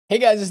Hey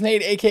guys, it's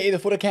Nate, aka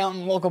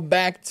TheFutAccountant. Welcome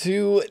back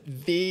to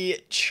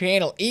the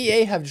channel.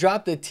 EA have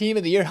dropped the Team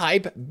of the Year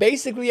hype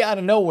basically out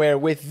of nowhere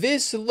with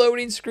this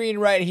loading screen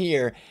right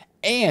here.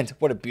 And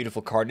what a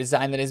beautiful card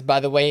design that is, by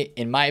the way.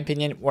 In my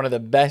opinion, one of the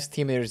best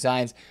Team of the Year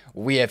designs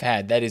we have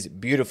had. That is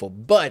beautiful.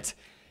 But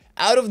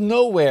out of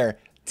nowhere,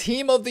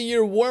 Team of the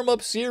Year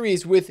warm-up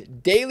series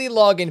with daily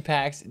login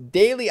packs,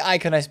 daily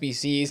icon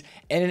SBCs,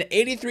 and an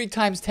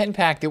 83x10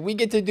 pack that we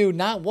get to do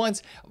not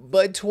once,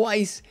 but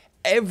twice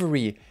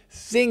every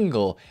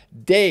single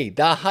day.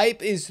 The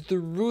hype is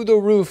through the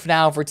roof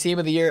now for Team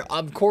of the Year.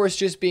 Of course,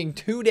 just being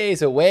 2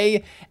 days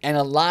away and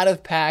a lot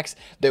of packs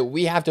that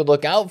we have to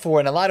look out for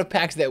and a lot of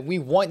packs that we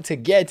want to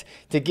get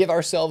to give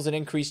ourselves an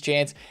increased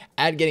chance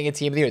at getting a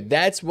Team of the Year.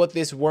 That's what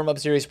this warm-up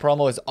series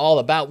promo is all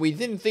about. We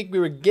didn't think we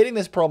were getting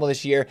this promo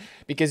this year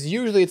because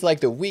usually it's like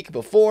the week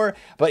before,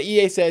 but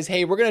EA says,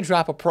 hey, we're going to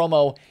drop a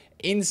promo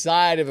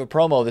inside of a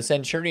promo, the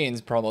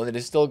Centurions promo that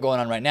is still going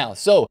on right now.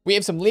 So we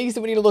have some leagues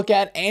that we need to look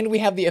at, and we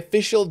have the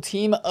official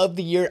Team of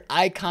the Year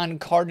icon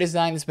card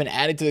design that's been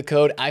added to the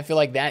code. I feel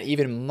like that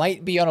even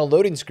might be on a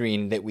loading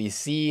screen that we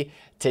see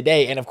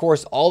today. And of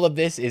course, all of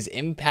this is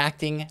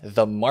impacting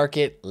the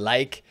market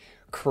like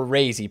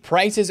crazy.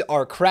 Prices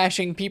are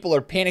crashing, people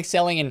are panic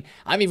selling, and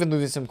I'm even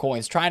losing some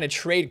coins trying to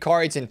trade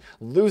cards and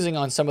losing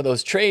on some of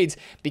those trades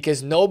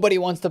because nobody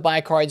wants to buy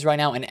cards right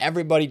now and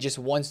everybody just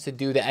wants to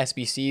do the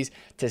SBCs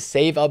to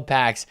save up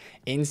packs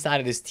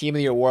inside of this Team of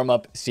the Year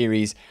warm-up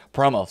series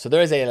promo. So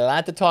there is a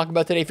lot to talk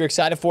about today. If you're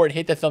excited for it,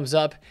 hit the thumbs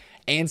up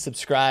and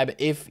subscribe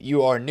if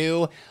you are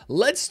new.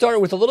 Let's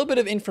start with a little bit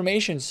of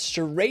information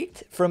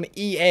straight from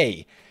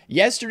EA.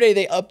 Yesterday,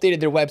 they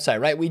updated their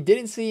website, right? We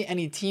didn't see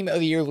any Team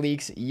of the Year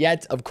leaks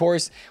yet. Of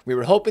course, we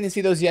were hoping to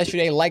see those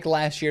yesterday like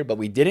last year, but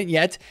we didn't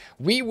yet.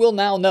 We will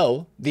now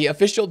know the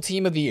official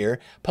Team of the Year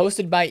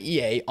posted by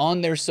EA on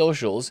their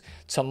socials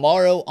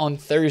tomorrow on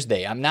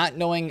Thursday. I don't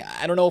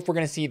know if we're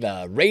going to see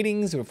the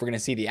ratings or if we're going to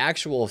see the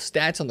actual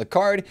stats on the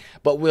card,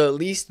 but we'll at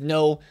least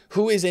know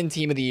who is in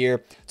Team of the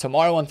Year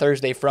tomorrow on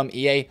Thursday from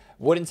EA.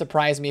 Wouldn't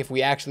surprise me if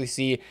we actually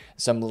see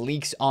some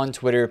leaks on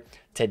Twitter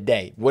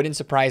today. Wouldn't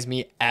surprise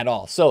me at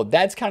all. So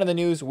that's kind of the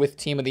news with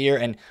Team of the Year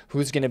and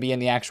who's going to be in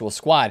the actual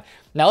squad.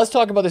 Now let's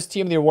talk about this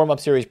Team of the Year warm-up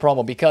series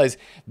promo because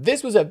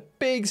this was a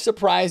big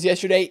surprise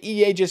yesterday.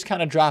 EA just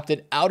kind of dropped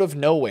it out of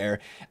nowhere.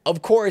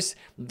 Of course,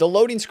 the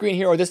loading screen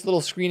here, or this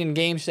little screen in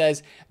game,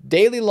 says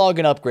daily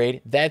login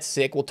upgrade. That's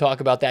sick. We'll talk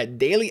about that.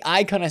 Daily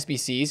icon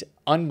SBCs.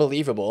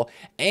 Unbelievable,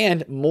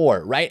 and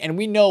more, right? And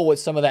we know what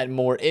some of that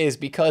more is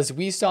because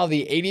we saw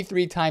the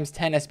 83x10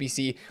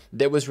 SBC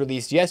that was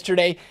released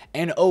yesterday.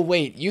 And oh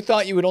wait, you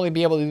thought you would only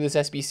be able to do this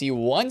SBC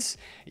once?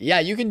 Yeah,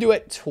 you can do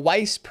it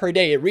twice per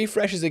day. It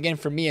refreshes again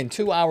for me in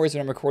 2 hours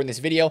when I'm recording this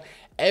video.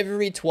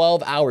 Every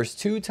 12 hours,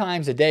 2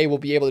 times a day, we'll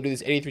be able to do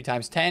this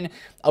 83x10.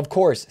 Of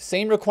course,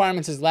 same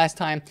requirements as last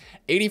time,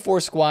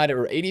 84 squad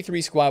or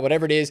 83 squad,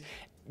 whatever it is.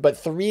 But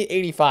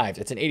 385s,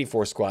 it's an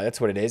 84 squad, that's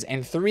what it is,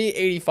 and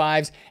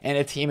 385s and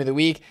a Team of the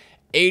Week.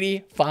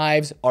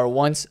 85s are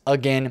once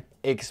again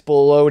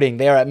exploding.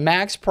 They are at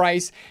max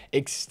price,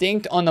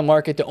 extinct on the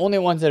market. The only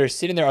ones that are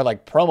sitting there are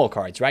like promo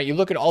cards, right? You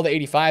look at all the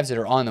 85s that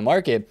are on the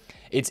market,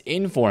 it's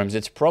informs,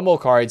 it's promo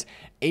cards,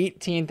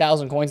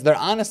 18,000 coins. They're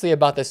honestly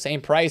about the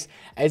same price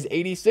as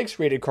 86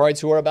 rated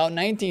cards who are about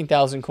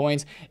 19,000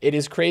 coins. It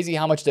is crazy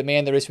how much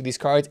demand there is for these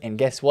cards. And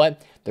guess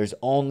what? There's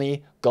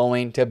only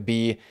going to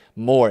be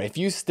more. If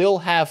you still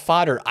have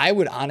fodder, I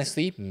would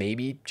honestly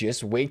maybe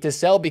just wait to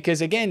sell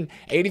because again,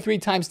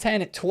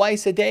 83x10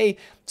 twice a day,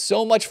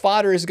 so much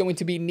fodder is going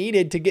to be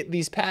needed to get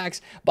these packs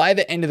by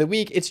the end of the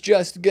week. It's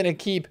just going to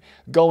keep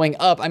going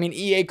up. I mean,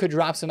 EA could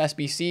drop some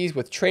SBCs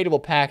with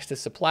tradable packs to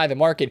supply the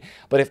market,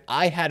 but if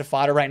I had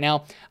fodder right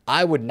now,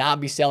 I would not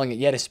be selling it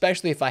yet,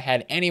 especially if I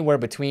had anywhere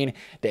between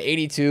the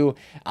 82,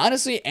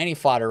 honestly, any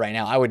fodder right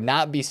now, I would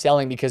not be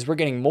selling because we're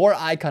getting more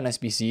icon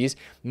SBCs,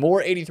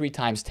 more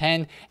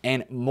 83x10,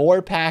 and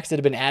more packs that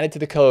have been added to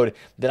the code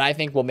that I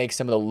think will make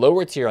some of the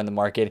lower tier on the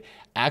market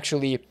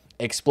actually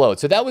explode.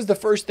 So that was the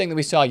first thing that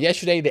we saw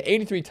yesterday, the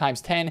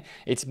 83x10.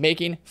 It's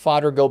making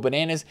fodder go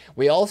bananas.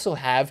 We also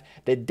have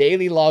the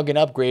daily login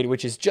upgrade,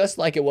 which is just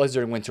like it was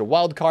during Winter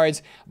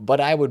Wildcards, but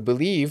I would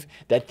believe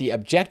that the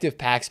objective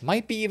packs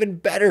might be even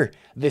better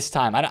this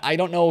time. I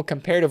don't know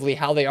comparatively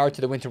how they are to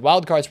the Winter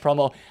Wildcards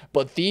promo,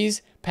 but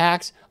these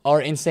packs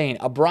are insane.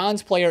 A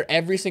bronze player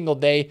every single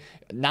day,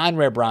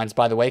 non-rare bronze,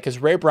 by the way, because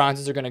rare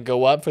bronzes are going to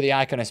go up for the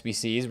icon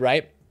SBCs,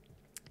 right?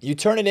 You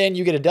turn it in,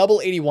 you get a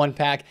double 81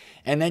 pack,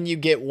 and then you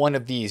get one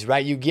of these,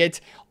 right? You get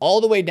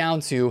all the way down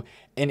to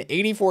an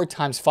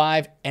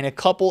 84x5 and a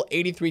couple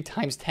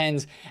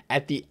 83x10s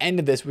at the end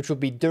of this, which will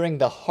be during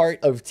the heart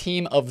of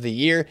Team of the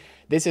Year.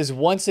 This is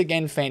once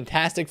again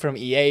fantastic from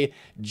EA.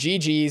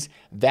 GG's.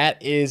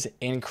 That is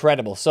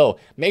incredible. So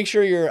make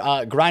sure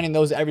you're grinding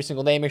those every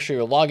single day. Make sure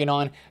you're logging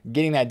on,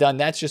 getting that done.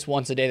 That's just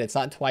once a day. That's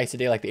not twice a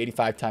day like the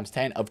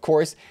 85x10. Of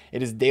course,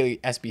 it is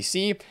daily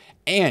SBC.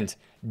 And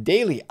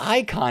daily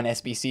icon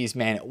SBCs,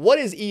 man. What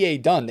has EA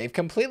done? They've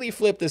completely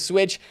flipped the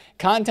switch.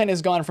 Content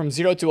has gone from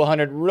 0 to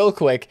 100 real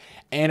quick,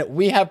 and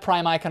we have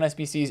prime icon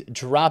SBCs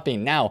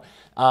dropping. Now,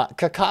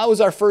 Kaká was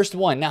our first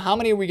one. Now, how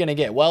many are we going to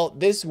get? Well,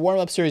 this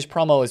warm-up series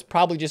promo is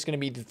probably just going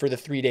to be for the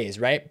 3 days,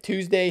 right?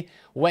 Tuesday,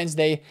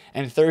 Wednesday,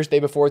 and Thursday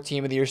before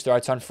Team of the Year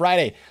starts on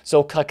Friday.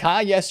 So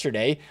Kaká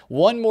yesterday,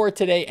 one more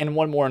today, and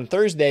one more on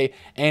Thursday.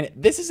 And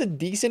this is a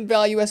decent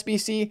value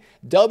SBC.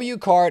 W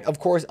card, of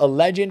course, a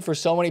legend for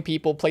so many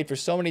people, played for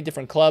so many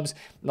different clubs.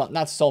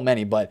 Not so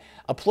many, but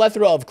a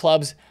plethora of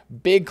clubs,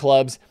 big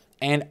clubs.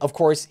 And of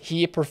course,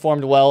 he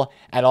performed well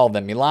at all of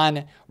them.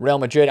 Milan, Real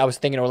Madrid, I was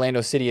thinking Orlando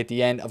City at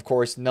the end, of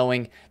course,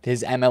 knowing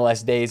his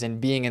MLS days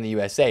and being in the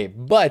USA.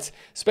 But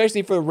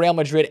especially for Real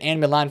Madrid and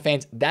Milan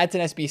fans, that's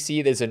an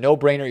SBC. There's a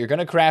no-brainer. You're going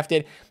to craft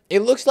it. It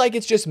looks like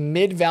it's just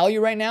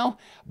mid-value right now,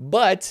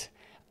 but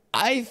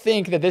I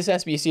think that this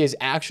SBC is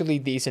actually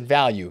decent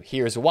value.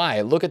 Here's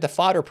why. Look at the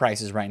fodder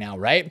prices right now,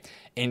 right?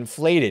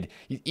 Inflated.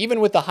 Even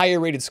with the higher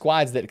rated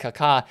squads that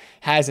Kaká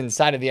has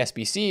inside of the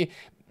SBC,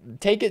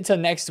 take it to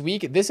next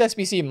week, this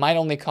SBC might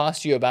only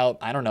cost you about,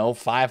 I don't know,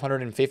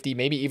 550,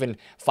 maybe even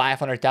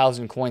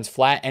 500,000 coins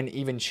flat, and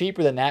even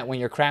cheaper than that when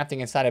you're crafting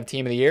inside of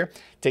Team of the Year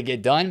to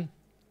get done.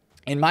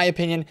 In my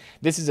opinion,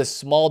 this is a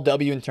small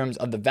W in terms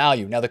of the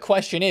value. Now, the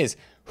question is,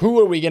 who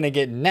are we going to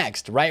get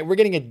next, right? We're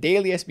getting a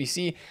daily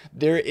SBC.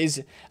 There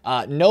is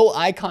no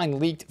icon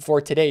leaked for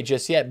today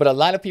just yet, but a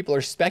lot of people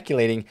are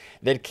speculating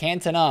that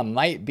Cantona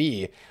might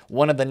be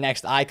one of the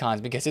next icons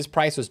because his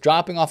price was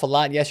dropping off a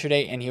lot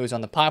yesterday and he was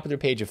on the popular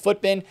page of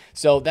Futbin.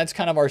 So that's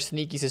kind of our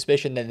sneaky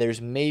suspicion that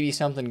there's maybe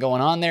something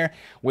going on there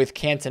with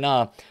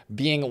Cantona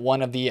being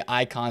one of the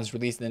icons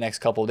released in the next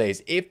couple of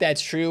days. If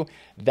that's true,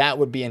 that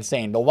would be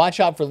insane. But watch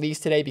out for leaks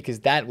today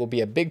because that will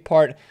be a big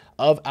part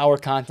of our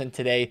content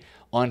today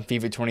on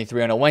FIFA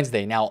 23 on a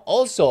Wednesday. Now,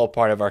 also a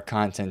part of our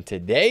content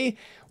today,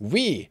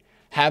 we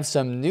have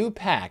some new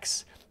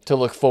packs to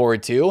look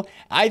forward to.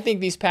 I think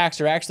these packs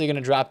are actually going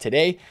to drop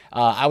today.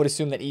 I would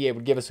assume that EA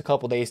would give us a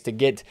couple days to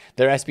get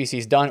their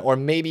SBCs done, or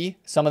maybe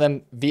some of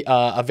them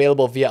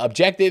available via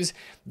objectives.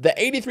 The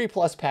 83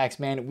 plus packs,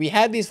 man, we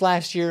had these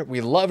last year.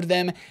 We loved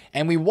them,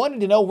 and we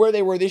wanted to know where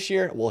they were this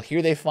year. Well,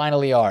 here they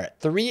finally are.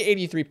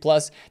 383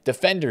 plus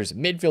defenders,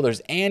 midfielders,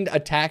 and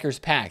attackers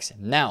packs.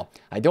 Now,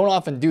 I don't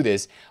often do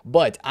this,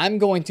 but I'm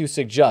going to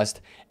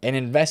suggest an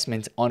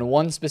investment on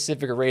one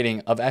specific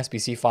rating of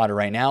SBC fodder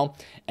right now,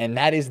 and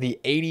that is the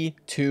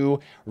 82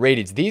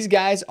 rateds. These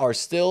guys are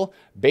still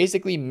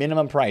basically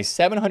minimum price.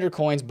 700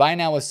 coins, buy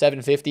now with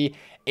 750.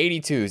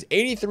 82s.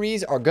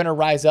 83s are going to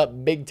rise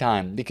up big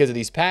time because of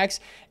these packs.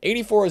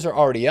 84s are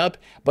already up,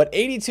 but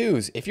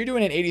 82s, if you're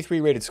doing an 83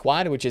 rated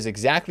squad, which is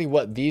exactly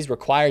what these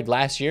required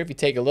last year, if you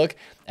take a look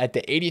at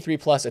the 83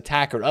 plus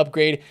attacker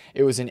upgrade,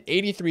 it was an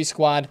 83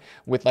 squad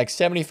with like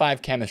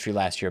 75 chemistry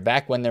last year,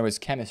 back when there was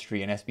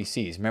chemistry in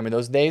SBCs. Remember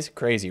those days?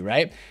 Crazy,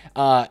 right?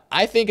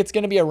 I think it's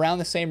going to be around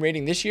the same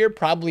rating this year,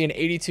 probably an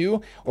 82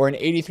 or an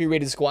 83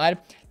 rated squad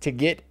to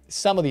get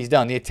some of these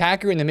done. The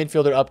attacker and the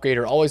midfielder upgrade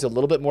are always a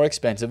little bit more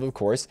expensive, of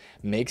course,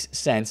 makes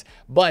sense.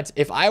 But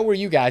if I were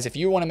you guys, if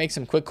you want to make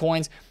some quick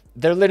coins,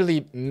 they're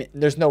literally,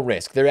 there's no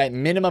risk. They're at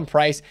minimum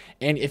price.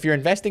 And if you're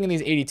investing in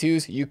these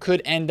 82s, you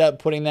could end up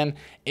putting them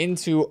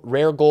into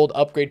rare gold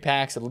upgrade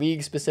packs,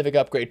 league specific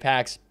upgrade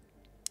packs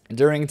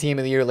during Team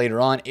of the Year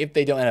later on if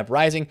they don't end up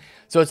rising.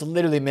 So it's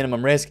literally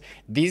minimum risk.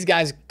 These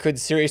guys could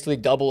seriously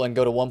double and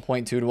go to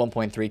 1.2 to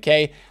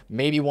 1.3K,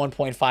 maybe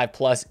 1.5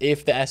 plus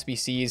if the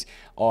SBCs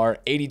are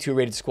 82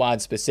 rated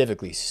squads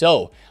specifically.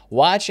 So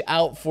watch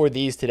out for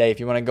these today if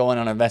you want to go in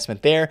on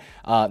investment there.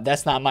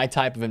 That's not my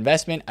type of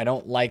investment. I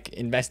don't like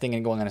investing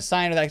and going on a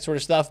sign or that sort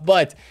of stuff,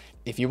 but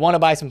if you want to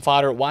buy some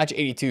fodder, watch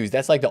 82s.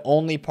 That's like the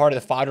only part of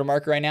the fodder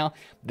market right now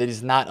that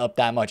is not up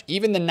that much.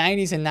 Even the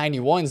 90s and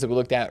 91s that we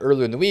looked at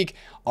earlier in the week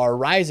are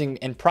rising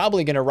and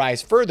probably going to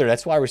rise further.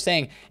 That's why we're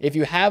saying if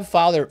you have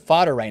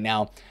fodder right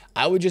now,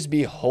 I would just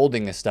be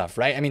holding this stuff,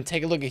 right? I mean,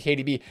 take a look at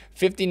KDB,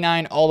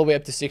 59 all the way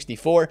up to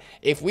 64.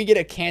 If we get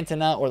a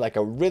Cantona or like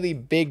a really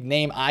big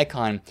name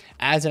icon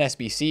as an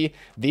SBC,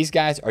 these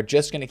guys are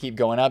just going to keep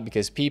going up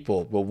because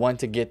people will want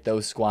to get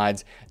those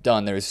squads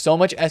done. There is so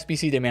much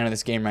SBC demand in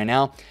this game right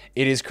now.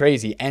 It is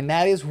crazy. And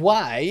that is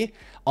why,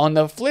 on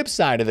the flip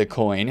side of the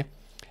coin,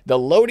 the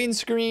loading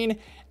screen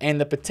and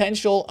the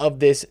potential of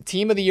this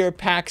Team of the Year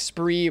pack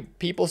spree,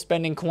 people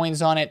spending coins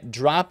on it,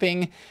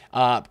 dropping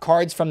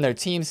cards from their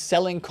teams,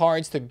 selling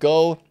cards to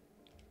go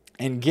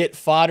and get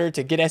fodder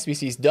to get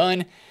SBCs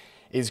done,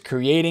 is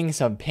creating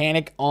some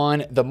panic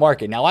on the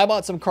market. Now, I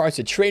bought some cards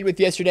to trade with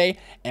yesterday,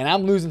 and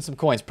I'm losing some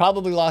coins.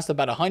 Probably lost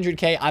about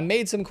 100K. I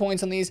made some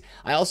coins on these.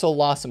 I also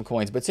lost some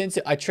coins. But since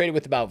I traded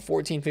with about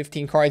 14,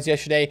 15 cards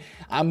yesterday,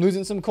 I'm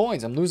losing some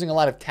coins. I'm losing a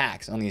lot of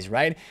tax on these,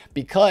 right?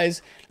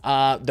 Because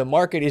the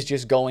market is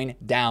just going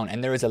down,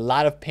 and there is a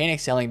lot of panic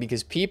selling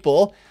because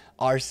people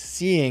are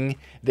seeing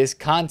this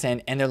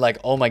content and they're like,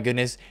 oh my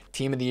goodness,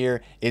 Team of the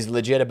Year is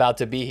legit about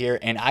to be here,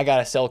 and I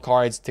gotta sell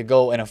cards to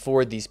go and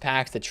afford these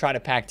packs to try to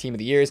pack Team of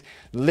the Years.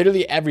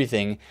 Literally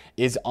everything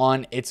is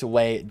on its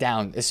way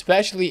down,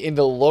 especially in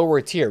the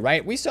lower tier,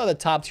 right? We saw the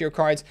top tier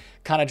cards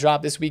kind of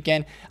drop this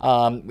weekend.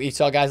 We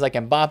saw guys like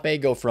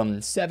Mbappe go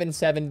from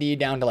 770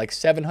 down to like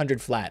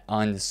 700 flat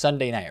on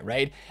Sunday night,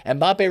 right?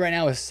 Mbappe right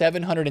now is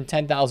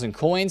 710,000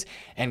 coins,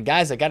 and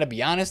guys, I gotta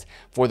be honest,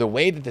 for the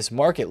way that this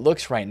market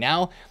looks right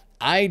now,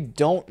 I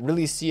don't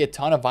really see a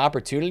ton of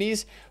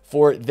opportunities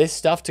for this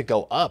stuff to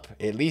go up,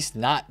 at least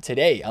not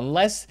today,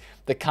 unless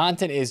the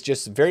content is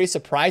just very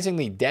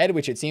surprisingly dead,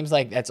 which it seems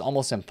like that's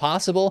almost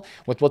impossible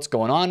with what's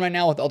going on right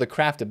now with all the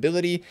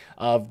craftability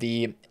of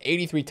the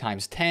 83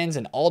 times 10s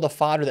and all the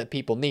fodder that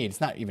people need. It's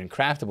not even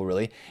craftable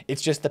really.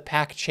 It's just the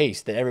pack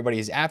chase that everybody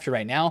is after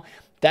right now.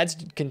 That's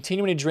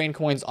continuing to drain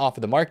coins off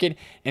of the market,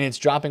 and it's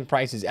dropping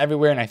prices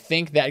everywhere, and I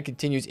think that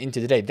continues into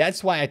today.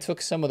 That's why I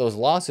took some of those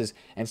losses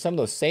and some of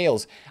those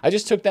sales. I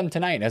just took them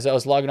tonight as I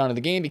was logging onto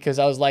the game because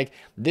I was like,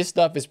 this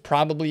stuff is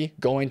probably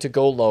going to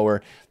go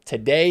lower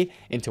today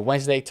into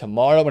Wednesday,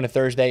 tomorrow into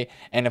Thursday,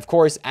 and of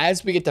course,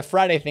 as we get to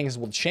Friday, things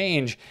will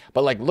change,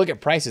 but like, look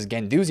at prices.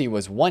 Ganduzzi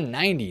was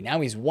 190,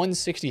 now he's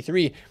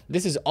 163.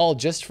 This is all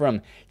just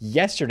from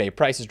yesterday,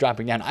 prices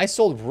dropping down. I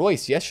sold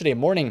Royce yesterday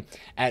morning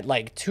at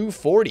like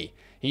 240.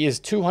 He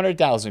is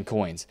 200,000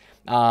 coins.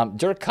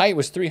 Dirk Kuyt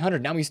was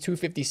 300. Now he's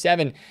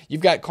 257.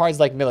 You've got cards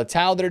like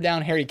Militao that are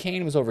down. Harry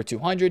Kane was over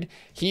 200.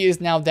 He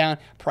is now down.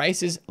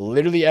 Prices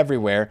literally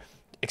everywhere.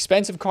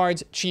 Expensive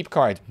cards, cheap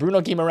cards.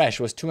 Bruno Guimaraes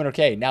was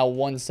 200K, now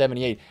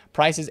 178.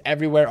 Prices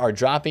everywhere are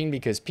dropping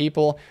because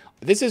people...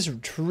 This is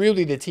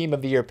truly the Team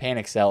of the Year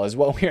panic sell is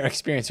what we are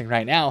experiencing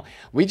right now.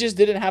 We just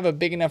didn't have a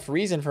big enough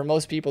reason for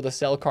most people to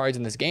sell cards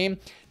in this game.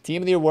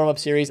 Team of the Year warm-up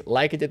series,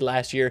 like it did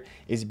last year,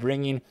 is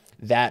bringing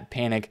that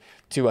panic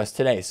to us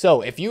today.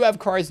 So if you have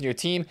cards in your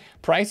team,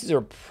 prices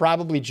are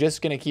probably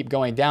just going to keep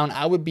going down.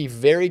 I would be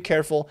very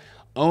careful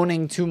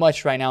owning too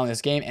much right now in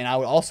this game, and I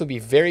would also be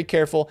very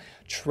careful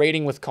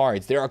trading with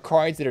cards. There are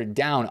cards that are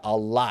down a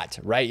lot,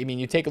 right? I mean,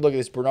 you take a look at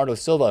this Bernardo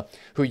Silva,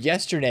 who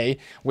yesterday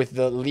with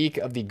the leak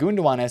of the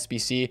Gundogan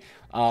SBC,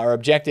 our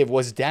objective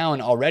was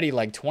down already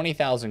like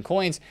 20,000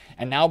 coins,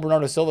 and now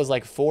Bernardo Silva is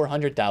like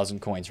 400,000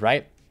 coins,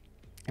 right?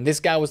 And this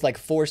guy was like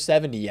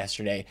 470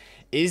 yesterday.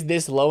 Is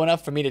this low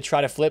enough for me to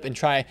try to flip and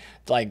try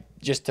like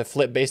just to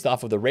flip based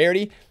off of the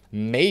rarity?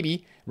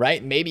 Maybe,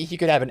 right? Maybe he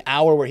could have an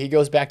hour where he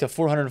goes back to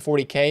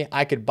 440K.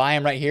 I could buy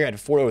him right here at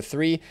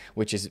 403,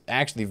 which is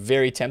actually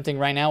very tempting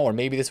right now. Or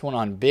maybe this one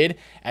on bid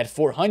at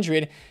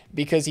 400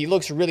 because he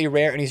looks really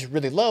rare and he's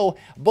really low.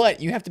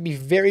 But you have to be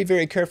very,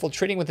 very careful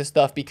trading with this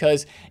stuff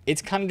because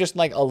it's kind of just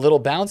like a little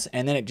bounce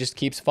and then it just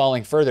keeps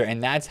falling further.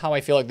 And that's how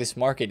I feel like this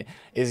market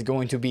is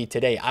going to be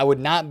today. I would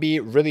not be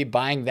really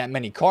buying that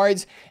many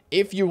cards.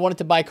 If you wanted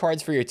to buy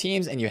cards for your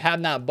teams and you have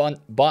not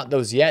bought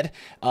those yet,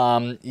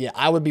 yeah,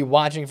 I would be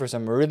watching for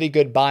some really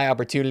good buy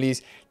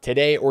opportunities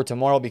today or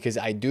tomorrow because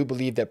I do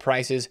believe that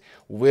prices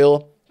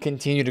will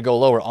continue to go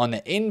lower. On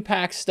the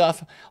in-pack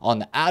stuff, on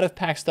the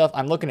out-of-pack stuff,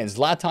 I'm looking at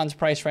Zlatan's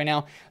price right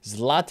now.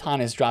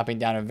 Zlatan is dropping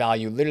down in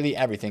value. Literally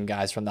everything,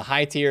 guys, from the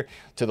high tier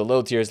to the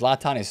low tier.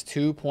 Zlatan is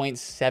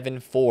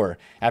 2.74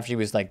 after he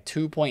was like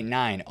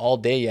 2.9 all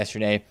day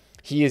yesterday.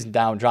 He is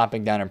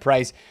dropping down in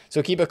price.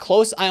 So keep a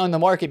close eye on the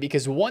market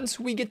because once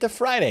we get to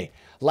Friday,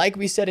 like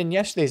we said in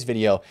yesterday's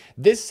video,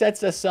 this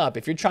sets us up.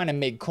 If you're trying to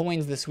make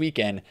coins this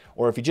weekend,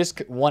 or if you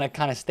just want to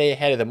kind of stay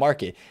ahead of the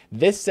market,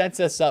 this sets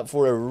us up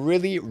for a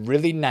really,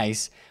 really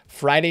nice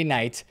Friday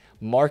night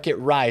market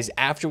rise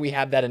after we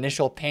have that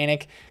initial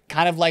panic,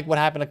 kind of like what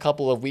happened a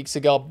couple of weeks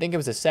ago. I think it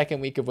was the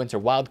second week of Winter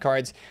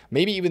Wildcards,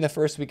 maybe even the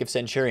first week of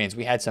Centurions.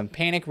 We had some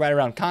panic right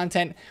around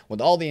content with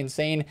all the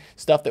insane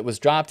stuff that was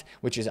dropped,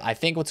 which is, I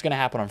think, what's going to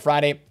happen on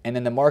Friday. And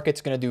then the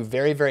market's going to do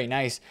very, very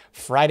nice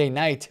Friday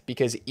night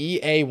because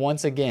EA,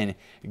 once again,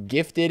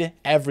 gifted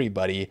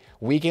everybody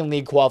Weekend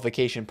League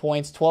qualification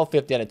points,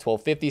 1250 out of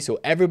 1250, so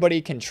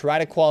everybody can try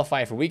to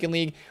qualify for Weekend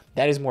League.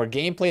 That is more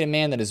gameplay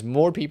demand. That is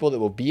more people that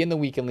will be in the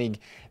Weekend League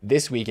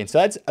this weekend. So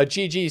that's a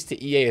GG's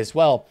to EA as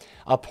well,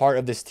 a part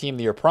of this Team of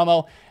the Year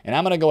promo. And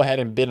I'm going to go ahead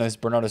and bid on this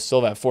Bernardo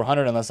Silva at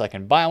 400 unless I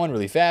can buy one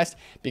really fast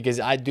because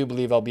I do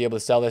believe I'll be able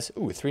to sell this.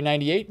 Ooh,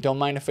 398. Don't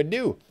mind if I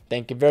do.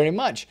 Thank you very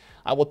much.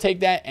 I will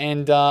take that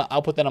and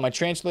I'll put that on my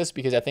transfer list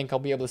because I think I'll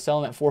be able to sell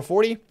them at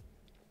 440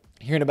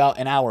 here in about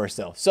an hour or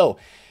so. So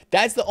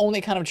that's the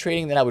only kind of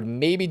trading that I would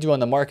maybe do on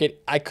the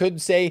market. I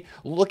could say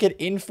look at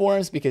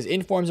informs because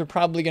informs are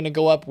probably going to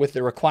go up with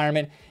the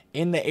requirement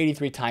in the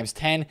 83 times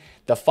 10.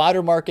 The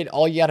fodder market,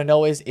 all you got to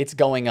know is it's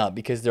going up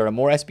because there are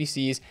more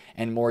SBCs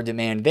and more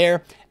demand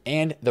there.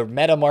 And the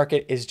meta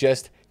market is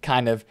just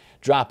kind of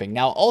dropping.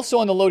 Now, also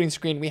on the loading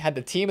screen, we had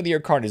the Team of the Year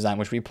card design,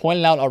 which we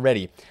pointed out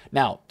already.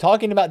 Now,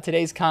 talking about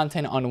today's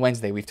content on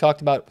Wednesday, we've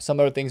talked about some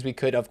other things we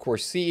could, of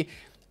course, see.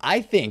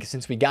 I think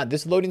since we got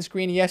this loading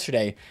screen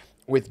yesterday,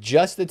 with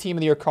just the Team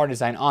of the Year card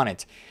design on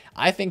it,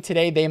 I think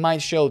today they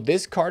might show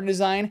this card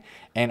design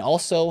and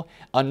also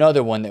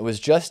another one that was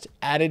just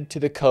added to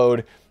the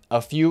code a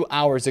few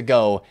hours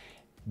ago.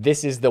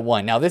 this is the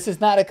one. Now, this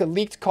is not a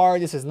leaked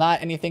card. This is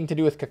not anything to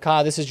do with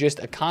Kaká. This is just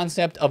a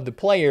concept of the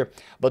player,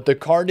 but the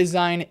card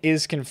design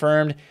is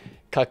confirmed.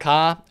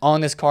 Kaká on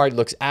this card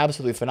looks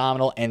absolutely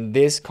phenomenal, and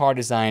this card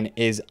design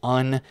is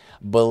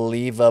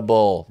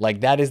unbelievable.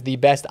 Like, that is the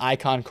best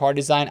icon card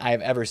design I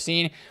have ever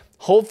seen.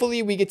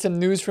 Hopefully, we get some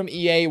news from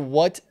EA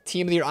what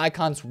Team of the Year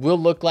icons will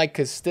look like,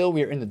 because still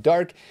we are in the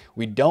dark.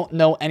 We don't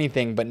know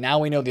anything, but now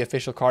we know the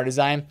official card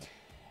design,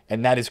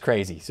 and that is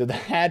crazy. So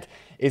that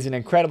is an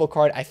incredible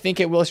card. I think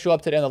it will show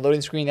up today on the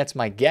loading screen. That's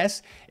my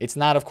guess. It's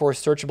not, of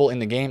course, searchable in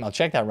the game. I'll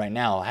check that right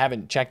now. I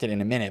haven't checked it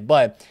in a minute,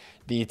 but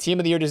the Team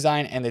of the Year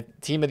design and the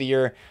Team of the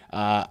Year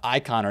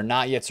icon are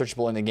not yet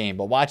searchable in the game,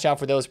 but watch out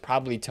for those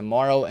probably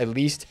tomorrow at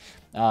least.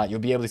 You'll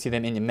be able to see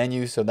them in your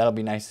menu, so that'll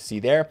be nice to see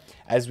there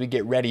as we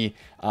get ready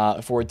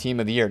for Team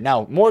of the Year.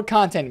 Now, more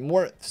content,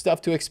 more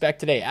stuff to expect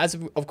today. As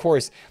of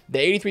course, the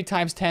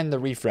 83x10, the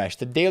refresh,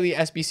 the daily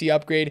SBC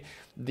upgrade,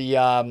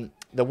 the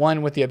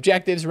one with the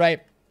objectives,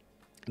 right?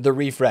 The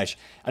refresh.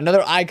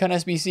 Another icon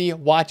SBC.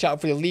 Watch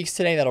out for the leaks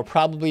today. That'll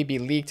probably be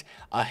leaked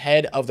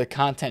ahead of the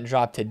content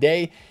drop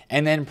today.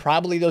 And then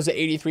probably those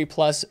 83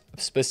 plus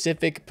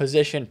specific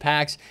position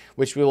packs,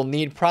 which we will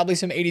need probably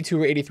some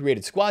 82 or 83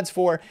 rated squads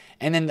for.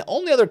 And then the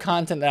only other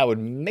content that I would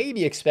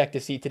maybe expect to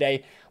see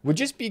today would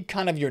just be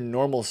kind of your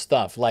normal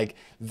stuff, like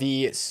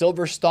the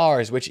Silver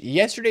Stars, which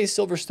yesterday's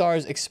Silver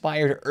Stars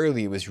expired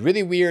early. It was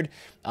really weird.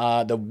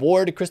 The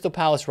Ward Crystal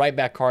Palace right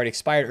back card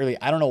expired early.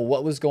 I don't know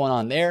what was going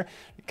on there.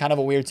 Kind of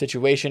a weird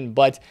situation,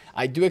 but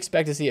I do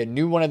expect to see a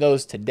new one of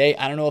those today.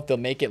 I don't know if they'll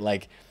make it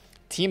like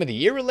Team of the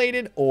Year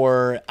related,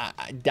 or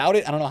I doubt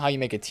it. I don't know how you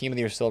make a Team of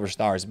the Year Silver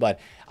Stars, but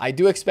I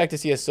do expect to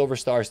see a Silver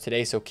Stars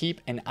today, so keep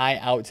an eye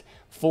out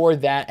for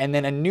that. And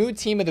then a new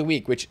Team of the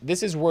Week, which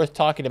this is worth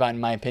talking about in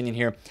my opinion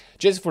here,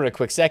 just for a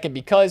quick second,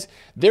 because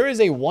there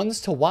is a ones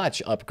to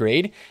watch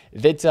upgrade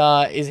that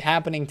is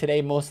happening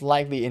today, most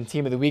likely in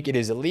Team of the Week. It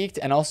is leaked,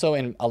 and also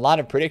in a lot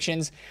of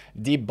predictions,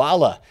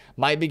 Dybala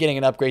might be getting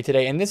an upgrade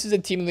today, and this is a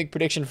Team of the Week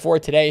prediction for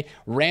today.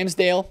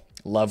 Ramsdale,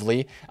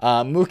 lovely.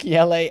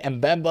 Mukiele,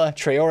 Mbemba,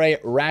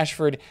 Traore,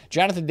 Rashford,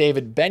 Jonathan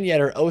David, Ben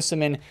Yedder,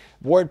 Osimhen,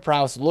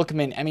 Ward-Prowse,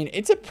 Lookman. I mean,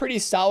 it's a pretty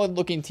solid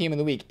looking Team of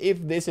the Week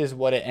if this is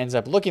what it ends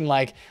up looking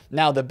like.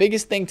 Now, the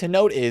biggest thing to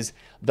note is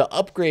the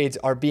upgrades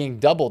are being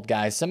doubled,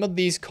 guys. Some of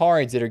these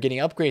cards that are getting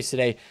upgrades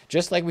today,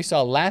 just like we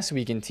saw last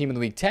week in Team of the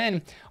Week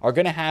 10, are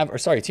going to have, or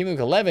sorry, Team of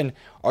the Week 11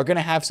 are going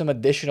to have some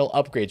additional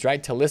upgrades,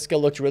 right?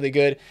 Talisca looked really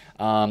good.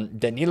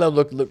 Danilo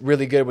looked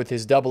really good with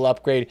his double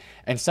upgrade.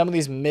 And some of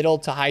these middle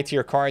to high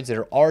tier cards that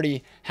are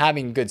already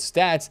having good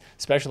stats,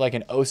 especially like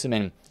an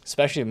Osimhen,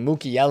 especially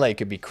Mukiele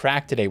could be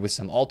cracked today with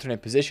some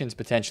alternate positions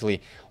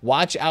potentially.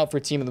 Watch out for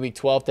Team of the Week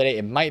 12 today.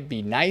 It might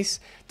be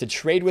nice to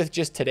trade with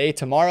just today,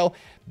 tomorrow,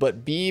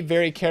 but be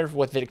very careful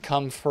with it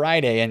come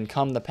Friday and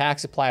come the pack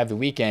supply of the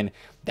weekend.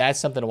 That's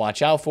something to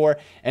watch out for.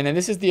 And then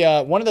this is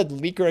the one of the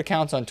leaker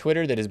accounts on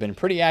Twitter that has been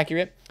pretty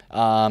accurate.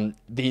 The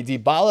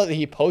Dybala that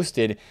he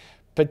posted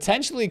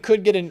potentially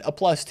could get a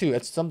 +2.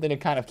 That's something to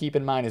kind of keep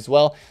in mind as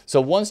well.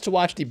 So once to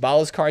watch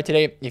Dybala's card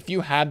today, if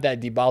you have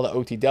that Dybala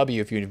OTW,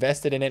 if you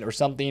invested in it or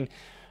something,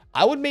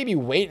 I would maybe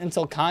wait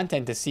until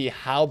content to see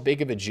how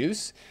big of a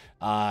juice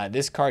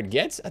this card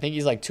gets. I think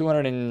he's like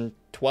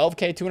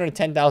 212k,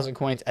 210,000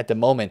 coins at the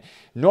moment.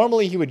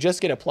 Normally he would just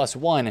get a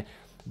 +1,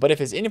 but if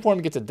his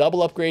uniform gets a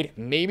double upgrade,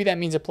 maybe that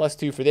means a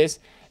 +2 for this.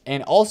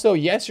 And also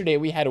yesterday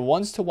we had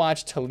ones to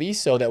watch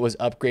Tolisso that was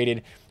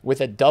upgraded with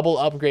a double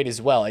upgrade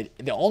as well.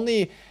 The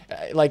only,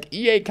 like,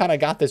 EA kind of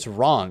got this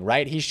wrong,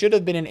 right? He should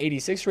have been an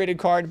 86 rated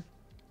card,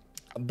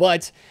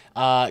 but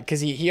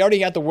because he already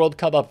got the World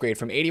Cup upgrade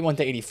from 81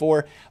 to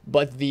 84,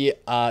 but the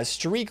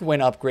streak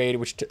win upgrade,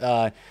 which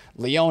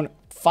Lyon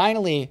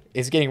finally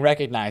is getting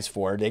recognized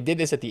for. They did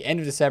this at the end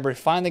of December,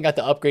 finally got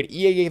the upgrade.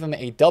 EA gave him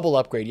a double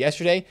upgrade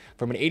yesterday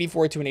from an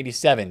 84 to an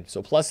 87.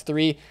 So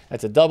 +3,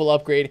 that's a double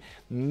upgrade.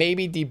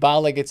 Maybe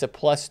Dybala gets a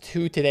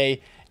 +2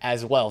 today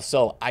as well.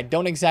 So I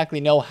don't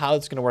exactly know how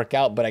it's going to work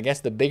out, but I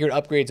guess the bigger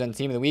upgrades on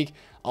Team of the Week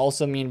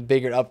also mean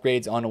bigger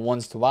upgrades on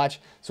ones to watch.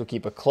 So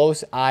keep a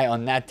close eye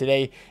on that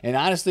today. And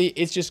honestly,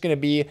 it's just going to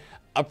be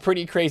a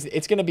pretty crazy,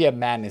 it's going to be a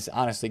madness,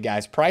 honestly,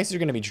 guys. Prices are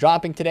going to be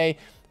dropping today.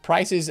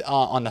 Prices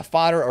on the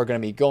fodder are going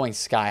to be going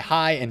sky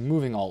high and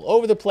moving all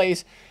over the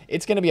place.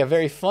 It's going to be a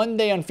very fun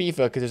day on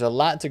FIFA because there's a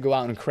lot to go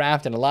out and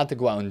craft and a lot to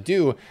go out and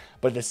do.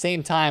 But at the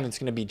same time, it's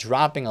going to be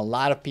dropping a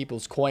lot of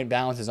people's coin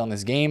balances on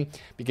this game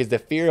because the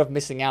fear of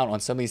missing out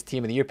on some of these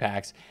Team of the Year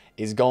packs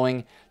is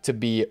going to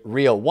be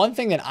real. One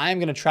thing that I'm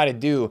going to try to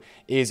do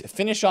is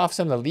finish off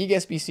some of the league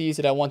SBCs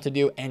that I want to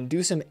do and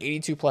do some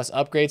 82 plus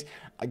upgrades.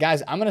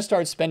 Guys, I'm going to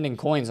start spending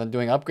coins on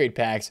doing upgrade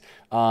packs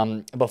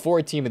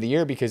before Team of the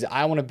Year because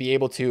I want to be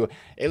able to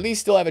at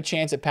least still have a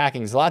chance at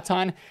packing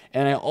Zlatan.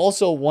 And I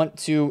also want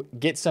to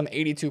get some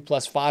 82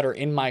 plus fodder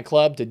in my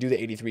club to do the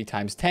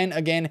 83x10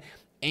 again,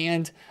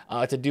 and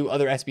to do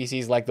other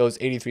SBCs like those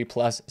 83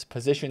 plus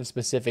position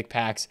specific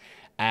packs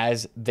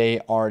as they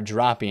are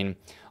dropping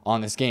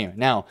on this game.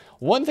 Now,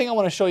 one thing I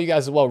want to show you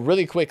guys as well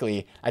really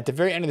quickly at the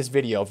very end of this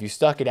video, if you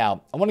stuck it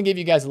out, I want to give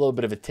you guys a little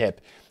bit of a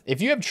tip.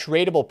 if you have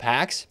tradable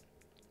packs,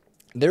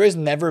 there has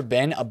never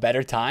been a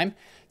better time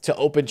to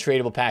open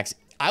tradable packs.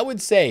 I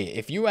would say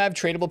if you have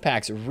tradable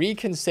packs,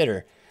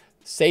 reconsider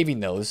saving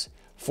those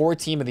for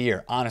Team of the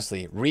Year.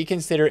 Honestly,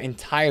 reconsider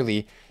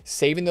entirely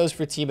saving those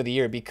for Team of the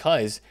Year,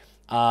 because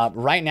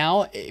right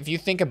now, if you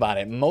think about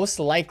it, most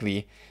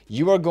likely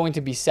you are going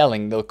to be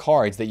selling the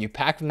cards that you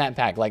pack from that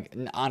pack. Like,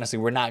 honestly,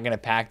 we're not going to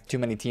pack too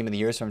many Team of the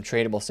Years from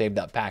tradable saved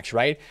up packs,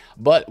 right?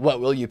 But what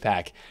will you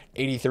pack?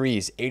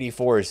 83s,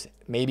 84s,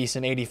 maybe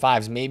some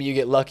 85s. Maybe you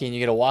get lucky and you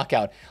get a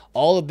walkout.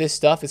 All of this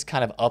stuff is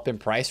kind of up in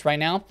price right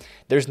now.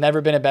 There's never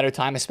been a better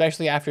time,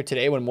 especially after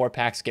today when more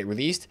packs get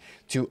released,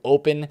 to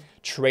open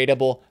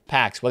tradable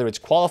packs, whether it's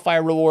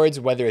qualifier rewards,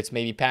 whether it's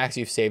maybe packs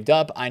you've saved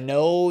up. I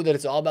know that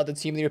it's all about the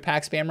Team of the Year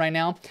pack spam right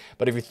now,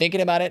 but if you're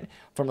thinking about it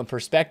from a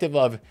perspective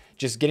of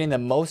just getting the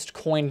most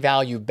coin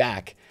value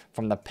back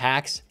from the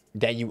packs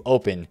that you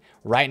open,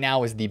 right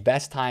now is the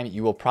best time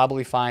you will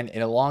probably find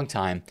in a long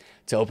time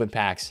to open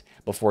packs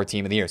before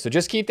Team of the Year. So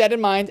just keep that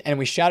in mind. And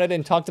we shouted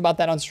and talked about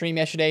that on stream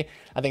yesterday.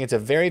 I think it's a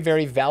very,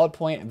 very valid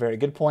point, a very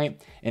good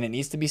point, and it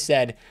needs to be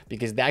said,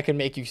 because that could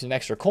make you some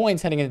extra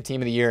coins heading into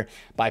Team of the Year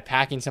by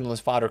packing some of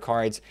those fodder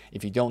cards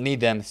if you don't need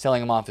them,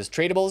 selling them off as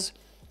tradables.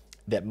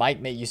 That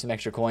might make you some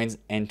extra coins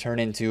and turn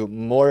into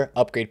more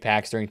upgrade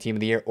packs during Team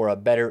of the Year, or a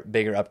better,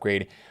 bigger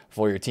upgrade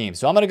for your team.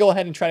 So I'm going to go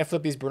ahead and try to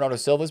flip these Bernardo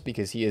Silvas,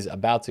 because he is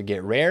about to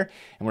get rare,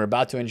 and we're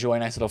about to enjoy a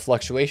nice little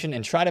fluctuation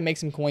and try to make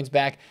some coins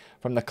back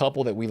from the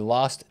couple that we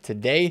lost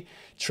today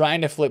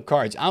trying to flip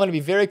cards. I'm going to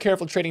be very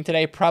careful trading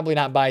today, probably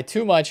not buy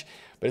too much,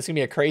 but it's going to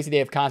be a crazy day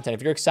of content.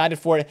 If you're excited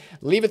for it,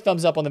 leave a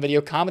thumbs up on the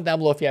video. Comment down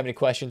below if you have any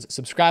questions.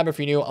 Subscribe if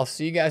you're new. I'll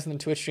see you guys in the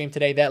Twitch stream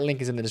today. That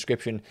link is in the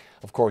description,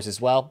 of course,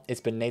 as well.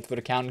 It's been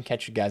TheFutAccountant.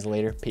 Catch you guys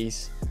later.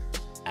 Peace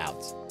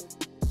out.